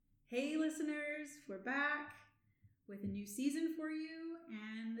Hey listeners, we're back with a new season for you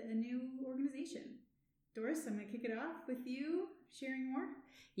and a new organization. Doris, I'm going to kick it off with you sharing more.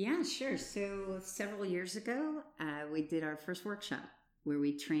 Yeah, sure. So several years ago, we did our first workshop where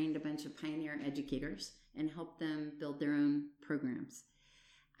we trained a bunch of pioneer educators and helped them build their own programs.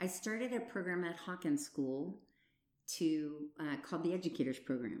 I started a program at Hawkins School called the Educators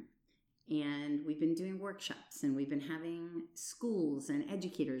Program. And we've been doing workshops, and we've been having schools and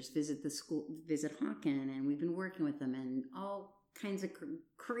educators visit Hawkins, and we've been working with them, and all kinds of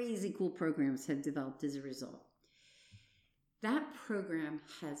crazy cool programs have developed as a result. That program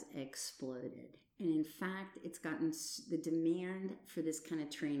has exploded. And in fact, the demand for this kind of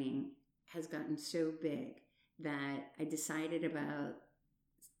training has gotten so big that I decided about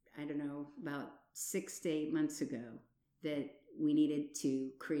 6 to 8 months ago that we needed to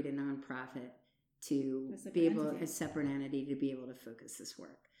create a nonprofit a separate entity to be able to focus this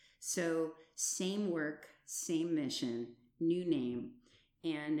work. So same work, same mission, new name,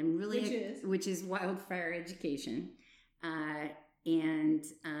 and I'm really which is Wildfire Education, and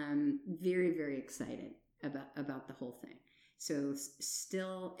very, very excited about the whole thing. So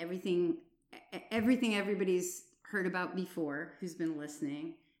still everything everybody's heard about before who's been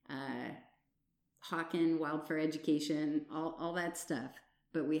listening. Hawkins, Wildfire Education, all that stuff.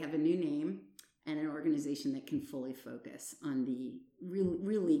 But we have a new name and an organization that can fully focus on the really,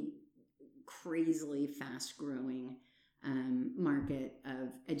 really crazily fast-growing market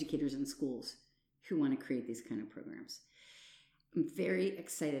of educators in schools who want to create these kind of programs. I'm very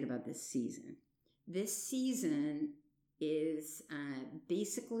excited about this season. This season is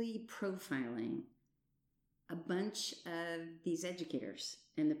basically profiling a bunch of these educators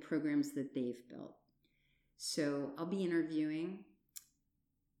and the programs that they've built. So I'll be interviewing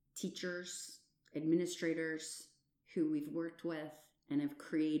teachers, administrators who we've worked with and have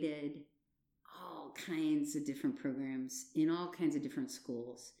created all kinds of different programs in all kinds of different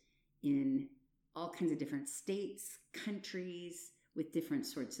schools, in all kinds of different states, countries, with different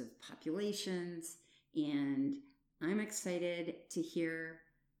sorts of populations. And I'm excited to hear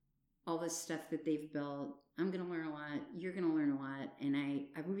all the stuff that they've built. I'm going to learn a lot. You're going to learn a lot. And I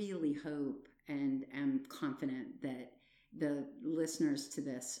really hope and am confident that the listeners to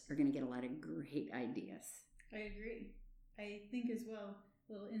this are going to get a lot of great ideas. I agree. I think as well,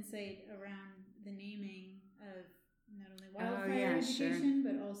 a little insight around the naming of not only Wildfire Education,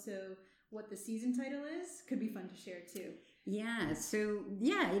 but also what the season title is could be fun to share too. Yeah, so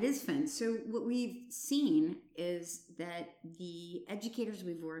it is fun. So what we've seen is that the educators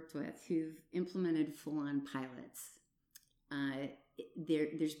we've worked with who've implemented full-on pilots,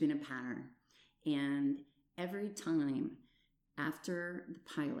 there's been a pattern. And every time after the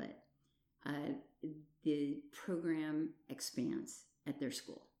pilot, the program expands at their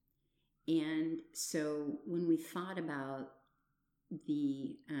school. And so when we thought about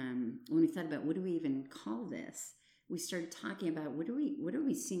what do we even call this, we started talking about what are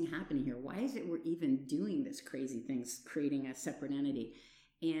we seeing happening here? Why is it we're even doing this crazy things, creating a separate entity?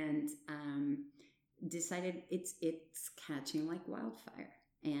 And decided it's catching like wildfire,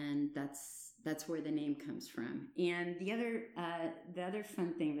 and that's where the name comes from. And the other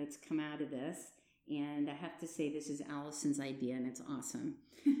fun thing that's come out of this, and I have to say this is Allison's idea, and it's awesome,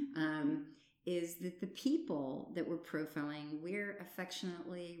 is that the people that we're profiling, we're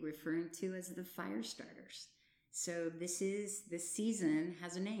affectionately referring to as the Firestarters. So this season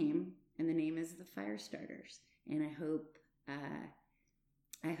has a name, and the name is the Firestarters. And I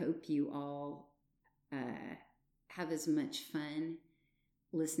hope you all have as much fun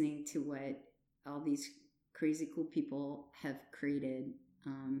listening to what all these crazy cool people have created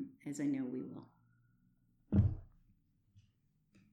as I know we will.